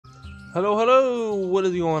Hello, hello! What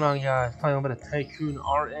is going on, guys? Playing a bit of Tycoon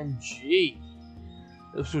RNG.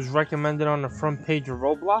 This was recommended on the front page of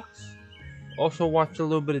Roblox. Also watched a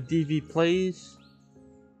little bit of DV plays.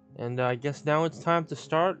 And I guess now it's time to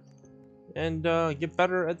start and get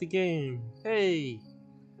better at the game. Hey!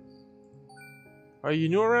 Are you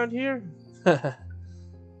new around here?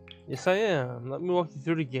 Yes, I am. Let me walk you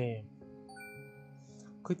through the game.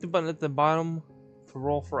 Click the button at the bottom to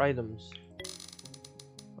roll for items.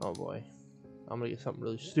 Oh boy. I'm gonna get something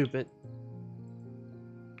really stupid.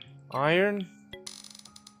 Iron.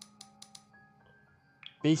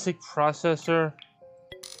 Basic processor.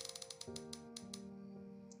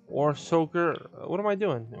 Ore soaker. What am I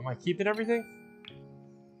doing? Am I keeping everything?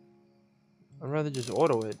 I'd rather just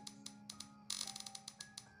auto it.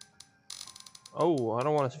 Oh, I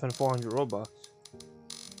don't want to spend 400 Robux.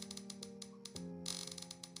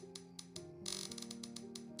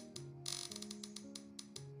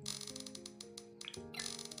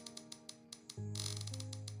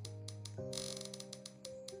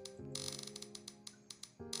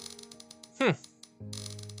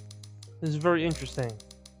 This is very interesting.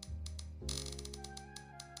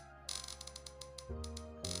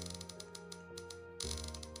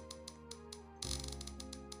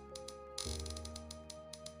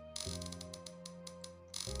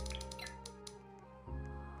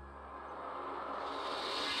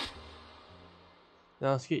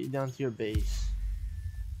 Now let's get you down to your base.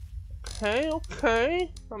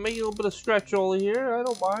 Okay. I'll make you a little bit of stretch over here. I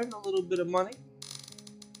don't mind a little bit of money.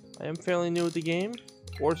 I am fairly new at the game.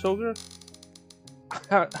 Ore soaker.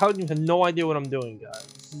 I have no idea what I'm doing, guys.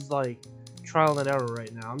 This is like trial and error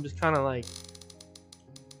right now. I'm just kind of like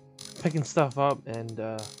picking stuff up and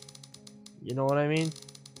you know what I mean?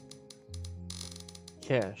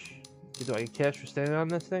 Cash. Do I get cash for standing on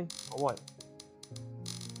this thing? Or what?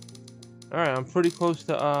 Alright, I'm pretty close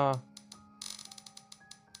to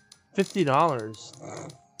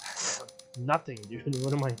 $50. Nothing, dude.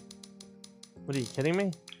 What am I? What are you kidding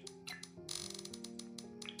me?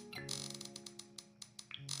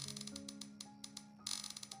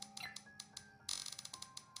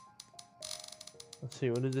 Let's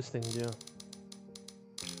see, what does this thing do?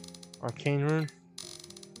 Arcane rune?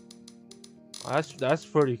 Oh, that's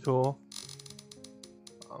pretty cool.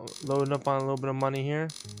 Loading up on a little bit of money here.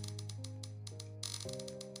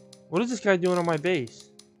 What is this guy doing on my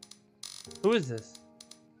base? Who is this?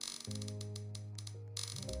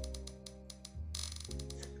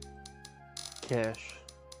 Cash.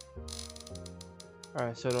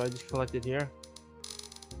 Alright, so do I just collect it here?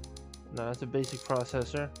 No, that's a basic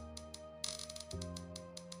processor.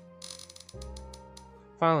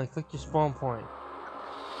 Finally, click your spawn point.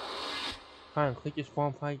 Finally, click your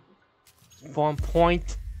spawn point. Spawn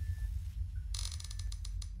point.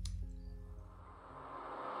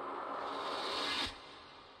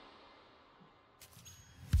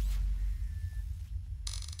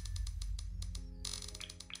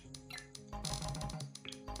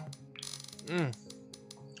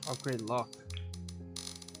 Upgrade luck.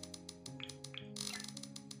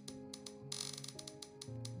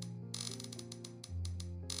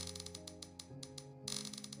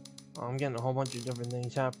 Oh, I'm getting a whole bunch of different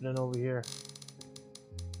things happening over here.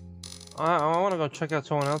 I want to go check out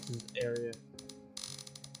someone else's area.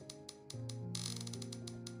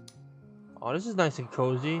 Oh, this is nice and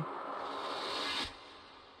cozy.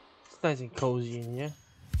 It's nice and cozy in here.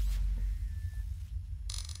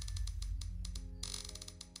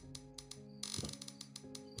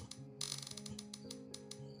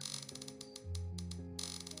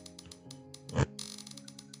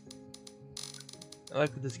 I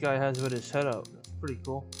like what this guy has with his setup. That's pretty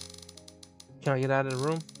cool. Can I get out of the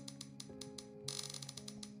room?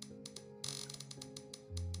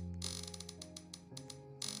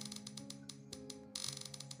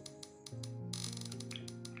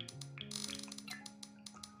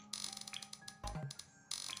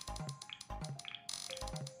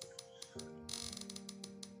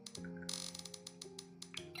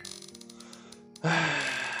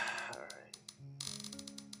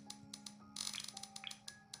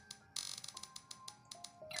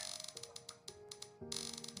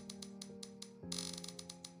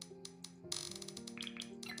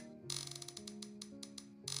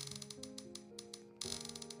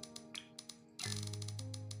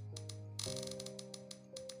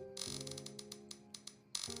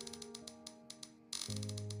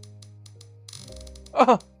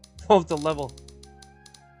 Oh, 12 to level.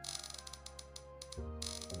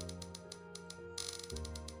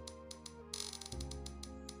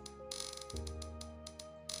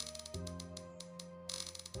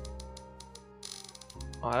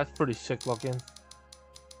 Oh, that's pretty sick looking.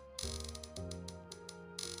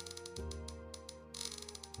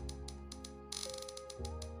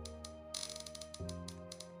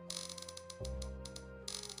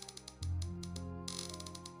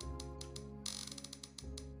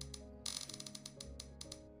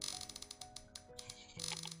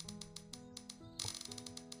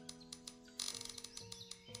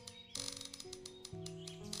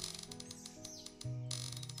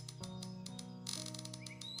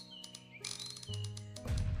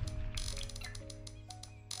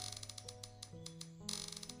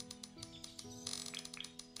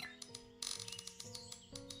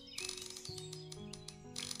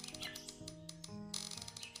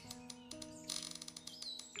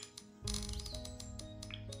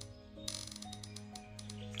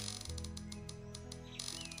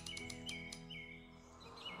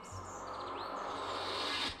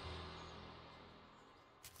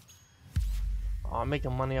 I'm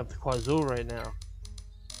making money up the wazoo right now.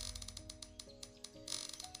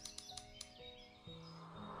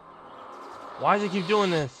 Why does it keep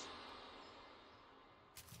doing this?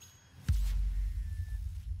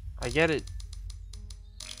 I get it.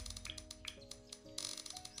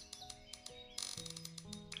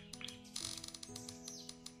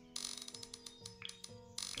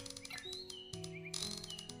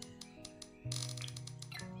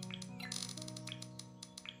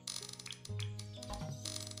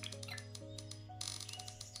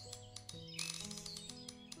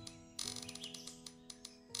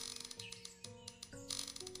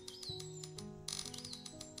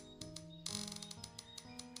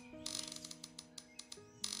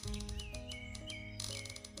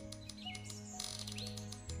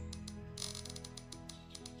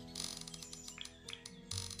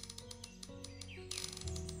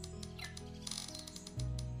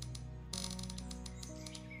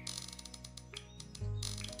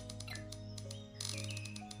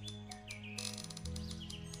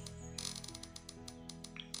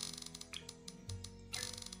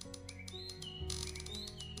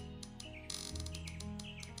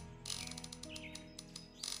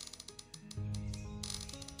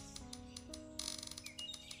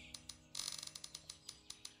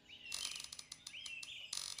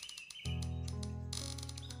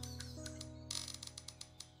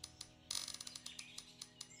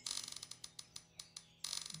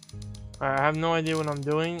 I have no idea what I'm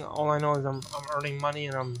doing. All I know is I'm earning money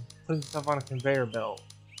and I'm putting stuff on a conveyor belt.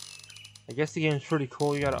 I guess the game's pretty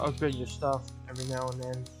cool. You gotta upgrade your stuff every now and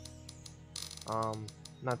then.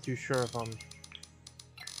 Not too sure if I'm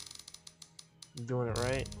doing it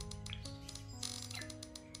right.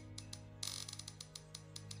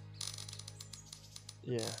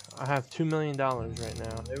 Yeah, I have $2 million right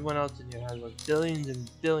now. Everyone else in here has like billions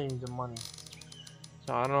and billions of money.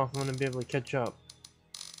 So I don't know if I'm gonna be able to catch up.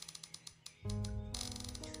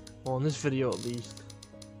 Well, in this video at least.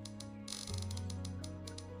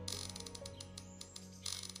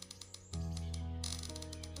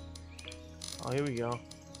 Oh, here we go.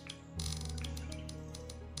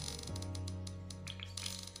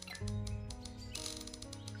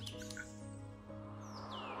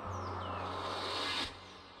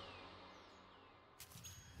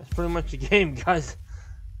 That's pretty much the game, guys.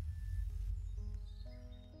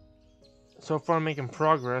 So far I'm making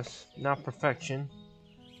progress, not perfection.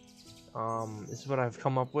 This is what I've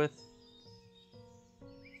come up with.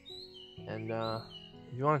 And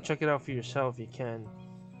if you want to check it out for yourself, you can.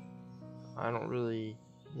 I don't really,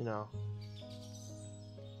 know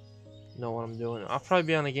what I'm doing. I'll probably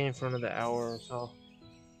be on the game for another hour or so.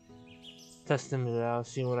 Testing it out,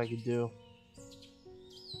 seeing what I could do.